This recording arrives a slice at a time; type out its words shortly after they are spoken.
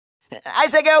I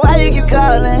said, girl, why you keep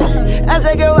calling? I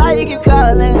said, girl, why you keep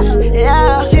calling?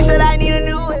 Yeah, she said I need a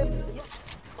new whip.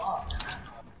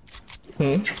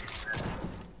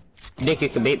 Dick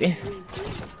is a baby.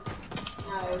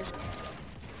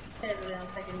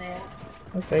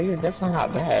 Okay, you're definitely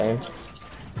not bad.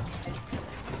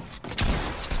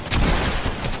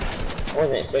 I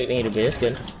wasn't expecting you to be this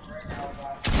good.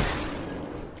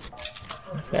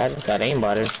 Okay, I just got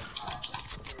aimbotted.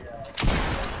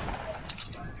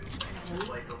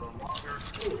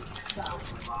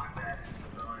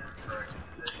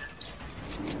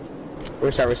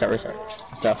 Restart.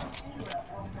 Let's go.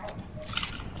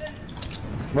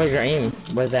 Where's your aim?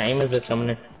 Where's that aim assist coming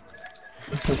in?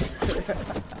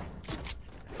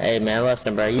 Hey man,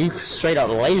 listen bro, you straight up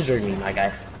lasered me, my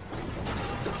guy.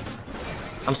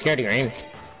 I'm scared of your aim.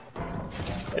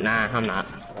 But nah, I'm not.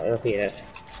 Let's see it.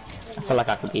 I feel like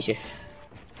I could beat you.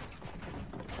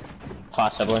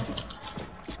 Possibly.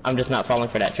 I'm just not falling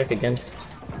for that trick again.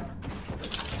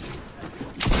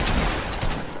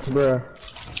 Bruh.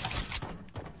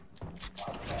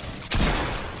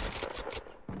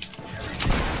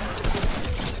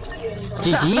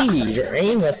 GG, your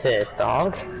aim assist,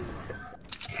 dog.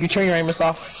 If you turn your aim assist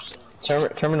off,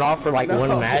 turn it off for like one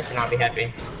match and I'll be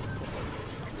happy.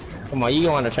 Come on, you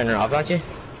want to turn it off, don't you?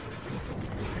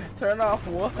 Turn off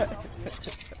what?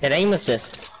 That aim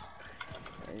assist.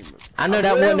 I know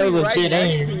that one no legit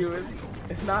aim.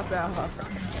 It's not that hard.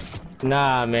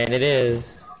 Nah, man, it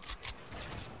is.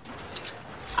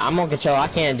 I'm on control, I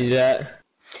can't do that.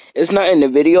 It's not in the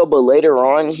video, but later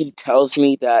on, he tells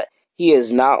me that he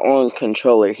is not on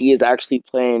controller. He is actually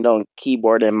playing on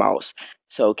keyboard and mouse.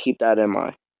 So keep that in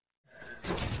mind.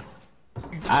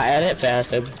 I edit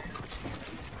fast, dude.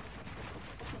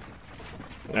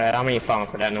 Alright, I'm ain't falling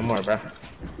for that no more, bro.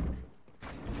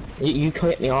 You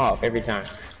cut me off every time.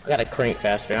 I gotta crank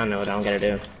faster, I know what I'm gonna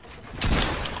do.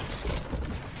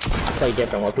 I play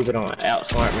different where people don't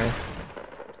outsmart me.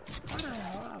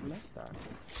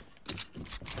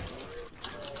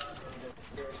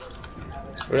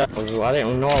 I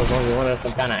didn't know I was only one of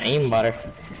some kind of aimbotter.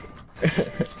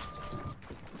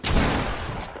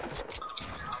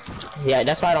 Yeah,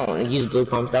 that's why I don't use blue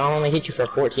pumps. I only hit you for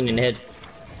 14 in the head.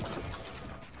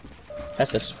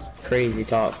 That's just crazy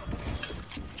talk.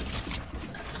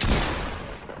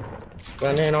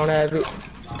 Run in on that bit.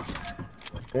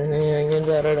 Run in, get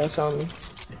better, that's on me.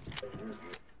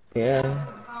 Yeah.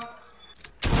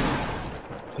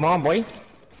 Come on, boy.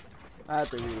 I have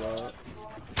to reload.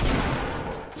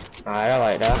 Alright, I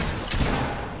like that.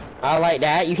 I like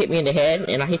that. You hit me in the head,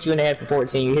 and I hit you in the head for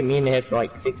 14. You hit me in the head for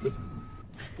like 60.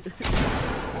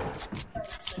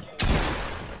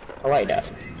 I like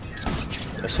that.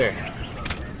 Yes, sir.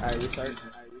 Alright, restart.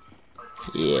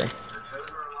 Yeah.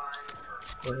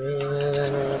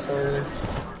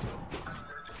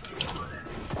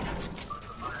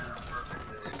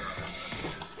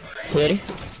 Ready?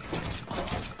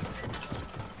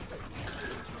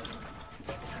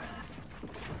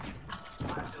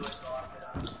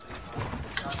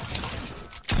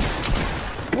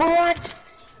 What?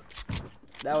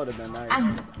 That would have been nice.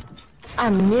 I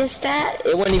missed that.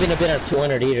 It wouldn't even have been a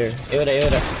 200 either. It would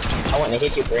have. I wouldn't have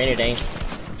hit you for anything.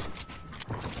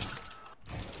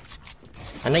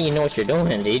 I know you know what you're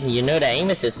doing, dude. You know that aim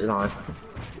assist is on.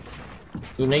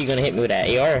 You know you're gonna hit me with that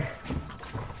AR.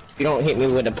 If you don't hit me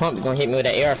with the pump, you're gonna hit me with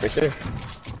that AR for sure.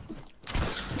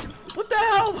 What the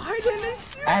hell? Why didn't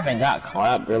this shit? I haven't got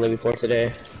caught up really before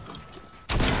today.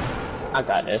 I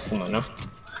got this. Come on now.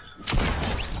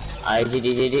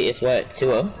 IGGGG, it's what?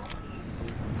 2-0?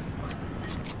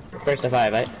 First to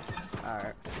 5, right?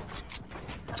 Alright.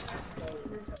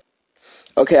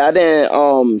 Okay, I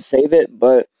didn't save it,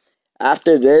 but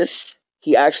after this,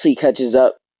 he actually catches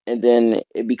up, and then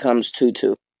it becomes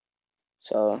 2-2.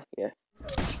 So, yeah.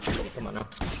 Come on now.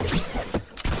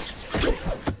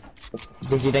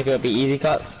 Did you think it would be easy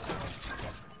cut?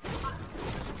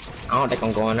 I don't think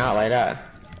I'm going out like that.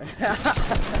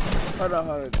 Hold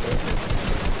on.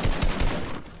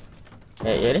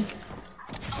 Hey, ready?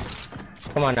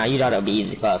 Come on now, you thought it would be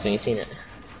easy class when you seen it.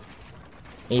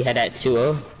 When you had that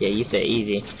 2-0? Yeah, you said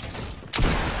easy.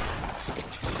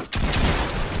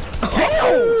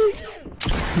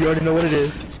 You already know what it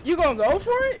is. You gonna go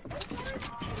for it?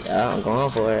 Yeah, I'm going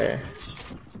for it.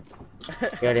 You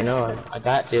already know, I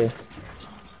got to.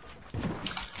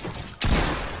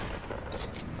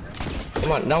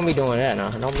 Come on, don't be doing that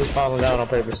now. Don't be falling down on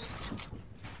purpose.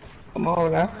 Come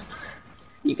on now.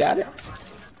 You got it.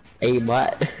 Hey,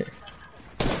 bot.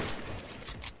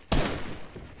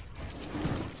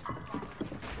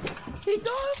 He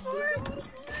going for it?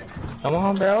 Come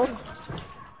on, bro.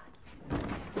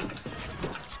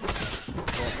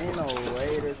 Ain't no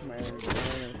way this man is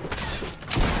doing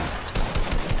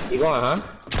You going, huh?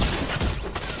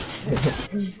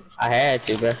 I had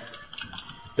to, bro.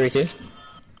 3-2.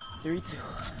 3-2.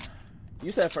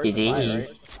 You said first to GG. fight,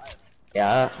 right?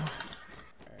 Yeah.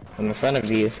 I'm in front of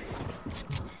you.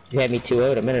 You had me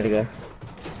 2-0 a minute ago.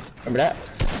 Remember that?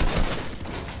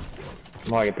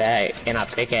 I'm already back, and I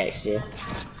pickaxed you.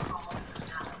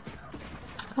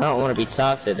 I don't want to be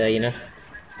toxic though, you know?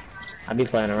 I be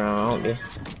playing around, I don't be.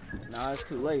 Nah, it's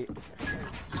too late.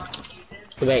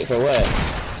 Too late for what?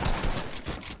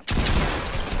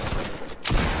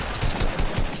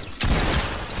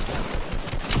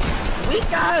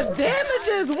 Weak ass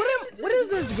damages! What is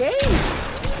this game?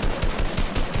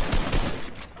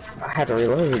 I had to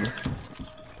reload.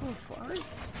 Oh, fuck.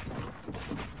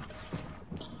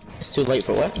 It's too late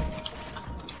for what?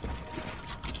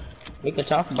 We can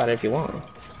talk about it if you want.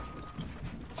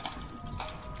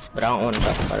 But I don't want to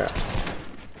talk about it.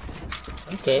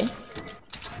 Okay.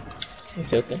 I'm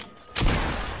joking.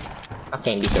 I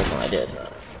can't be joking like this.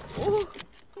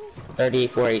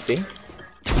 34 HP.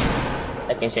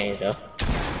 That can change though.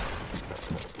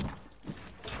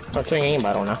 I'll turn your aim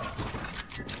bottle now.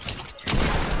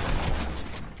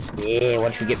 Yeah,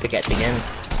 what if you get pickaxe again?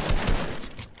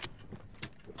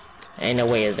 Ain't no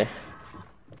way, is there?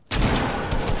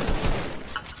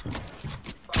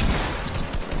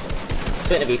 It's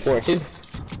gonna be 4-2.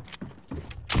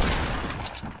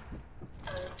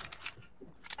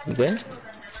 You good?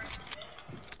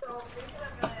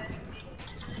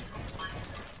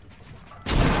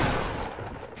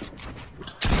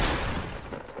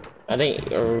 I think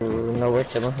no, we're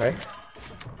chilling, right?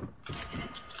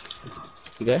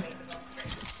 You good?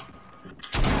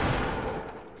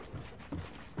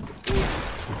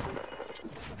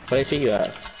 What HP you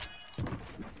at?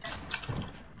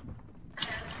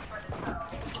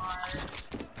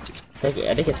 I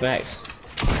think it's max.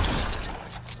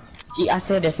 Gee, I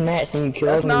said it's max and you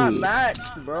killed That's not me. max,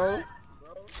 bro. It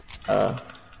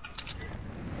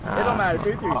don't matter.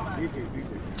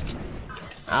 3-3.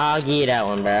 I'll give you that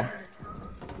one, bro.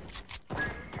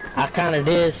 I kinda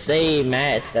did say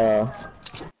max though.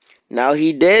 Now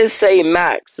he did say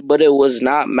max, but it was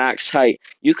not max height.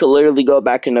 You could literally go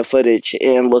back in the footage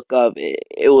and look up.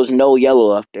 It was no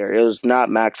yellow up there. It was not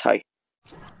max height.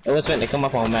 It was meant to come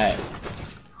up on max.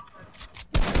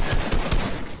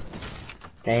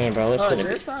 Dang, bro, it's finna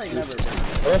be.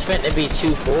 It was meant to be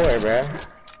 2-4, bro.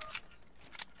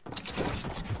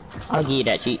 I'll give you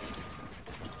that cheat.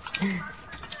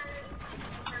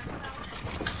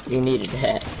 You needed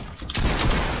that.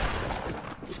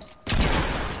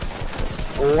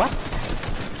 What?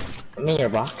 I'm in your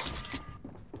box.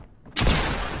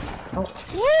 Oh.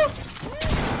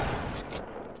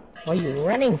 Why are you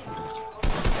running?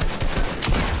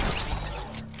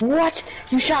 What?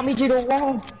 You shot me to the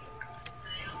wall.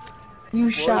 You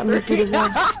shot me to the wall.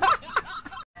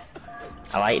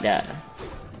 I like that.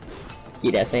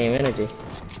 Keep that same energy.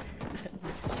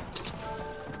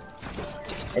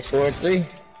 It's 4-3.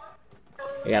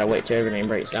 We gotta wait till everything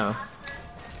breaks down.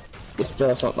 We still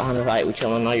have something behind the fight. We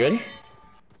chilling now. You ready?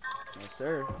 Yes,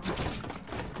 sir.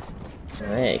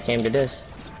 Alright, it came to this.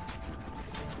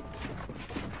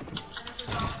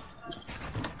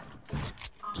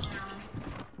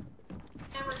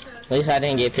 At least I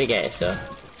didn't get pickaxe though.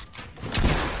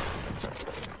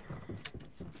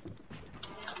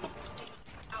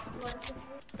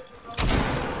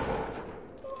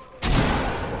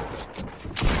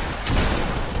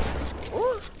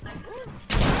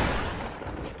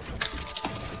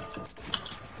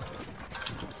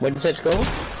 Where did it go?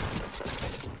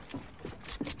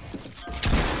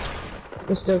 You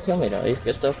can still kill me though, you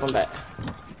can still come back.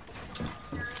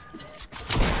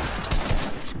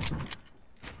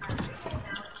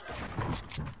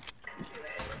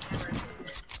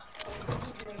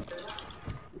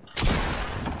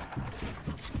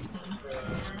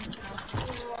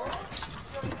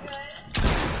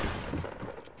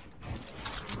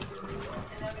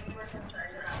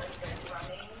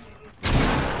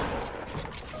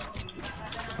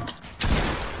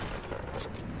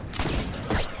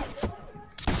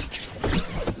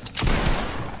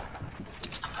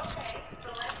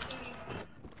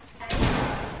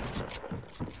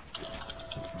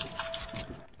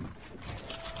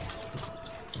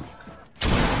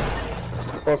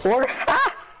 Four?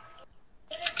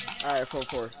 Alright,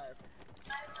 4-4.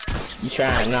 You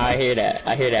trying? No, I hear that.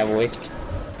 I hear that voice.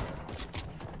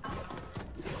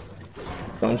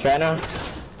 Gonna try now?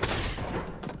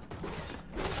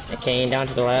 It came down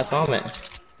to the last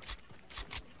moment.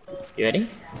 You ready?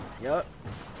 Yup.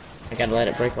 I gotta let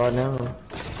it break all down.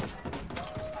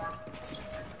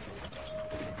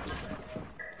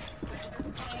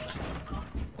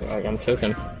 Like, I'm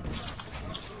choking.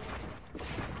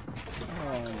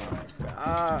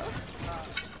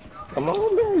 Come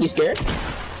on, bro. You scared?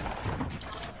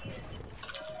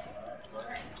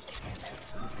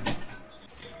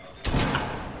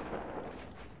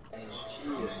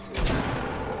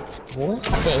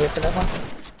 What? I can't hear from that far?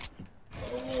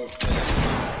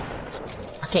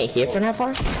 I can't hear from that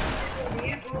far?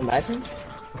 Imagine.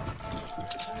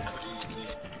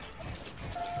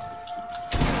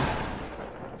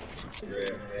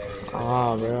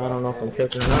 Oh, bro, I don't know if I'm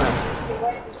tripping or not.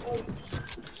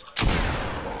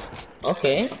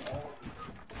 Okay.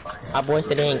 Our boy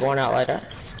said he ain't going out like that.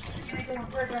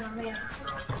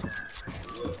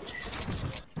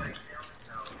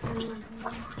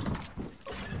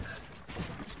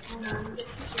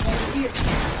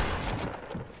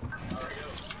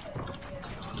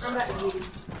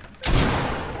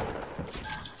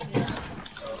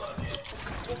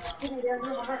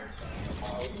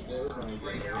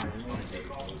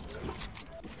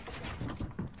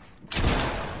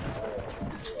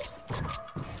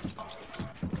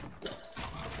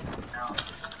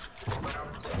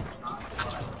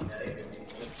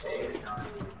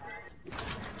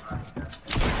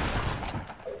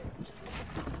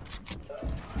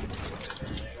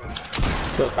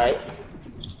 Good fight.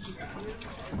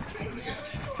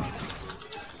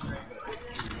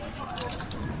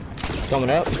 Coming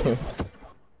up.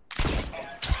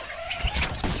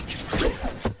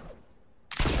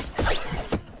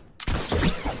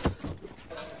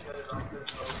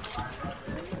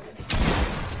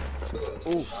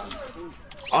 Ooh.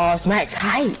 Oh, it's max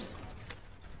height.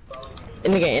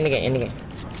 In the game.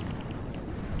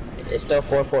 It's still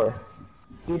 4-4.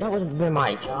 Dude, that would have been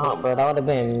my job, bro. That would have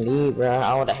been me, bro.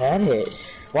 I would have had it.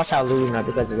 Watch how I lose now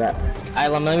because of that.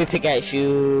 Alright, let me pick at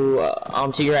you.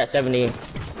 So you're at 70.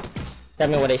 Tell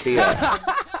me what HP you're at.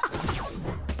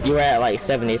 You were at like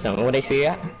 70 something. What HP you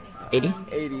at? 80?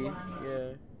 80,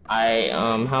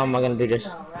 yeah. How am I gonna do this?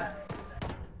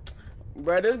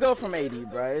 Bro, just go from 80,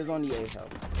 bro. It's only 8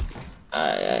 health.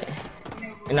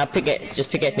 And I just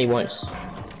pick at me once.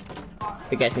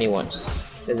 Pick at me once.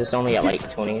 Cause it's only at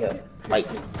like 20 health. Like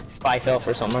 5 health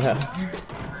or something like that.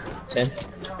 10.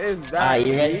 Is that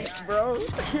you ready? deep, bro?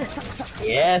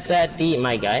 Yeah, it's that deep,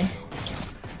 my guy.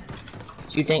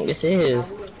 What you think this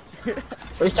is?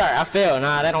 Restart, I fail.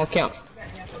 Nah, that don't count.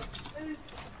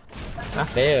 I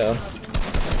fail.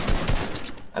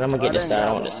 And I'm gonna get this side,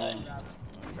 I want this side.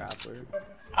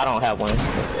 I don't have one.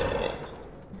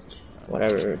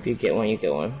 Whatever, if you get one, you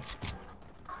get one.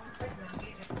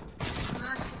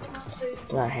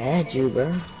 Dude, I had you,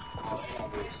 bro.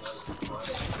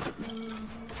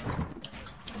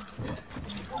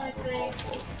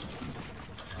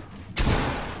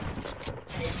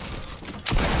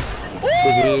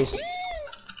 GG's.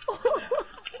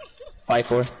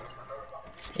 5-4.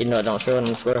 You know, don't show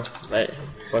them score. But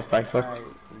 4-5-4.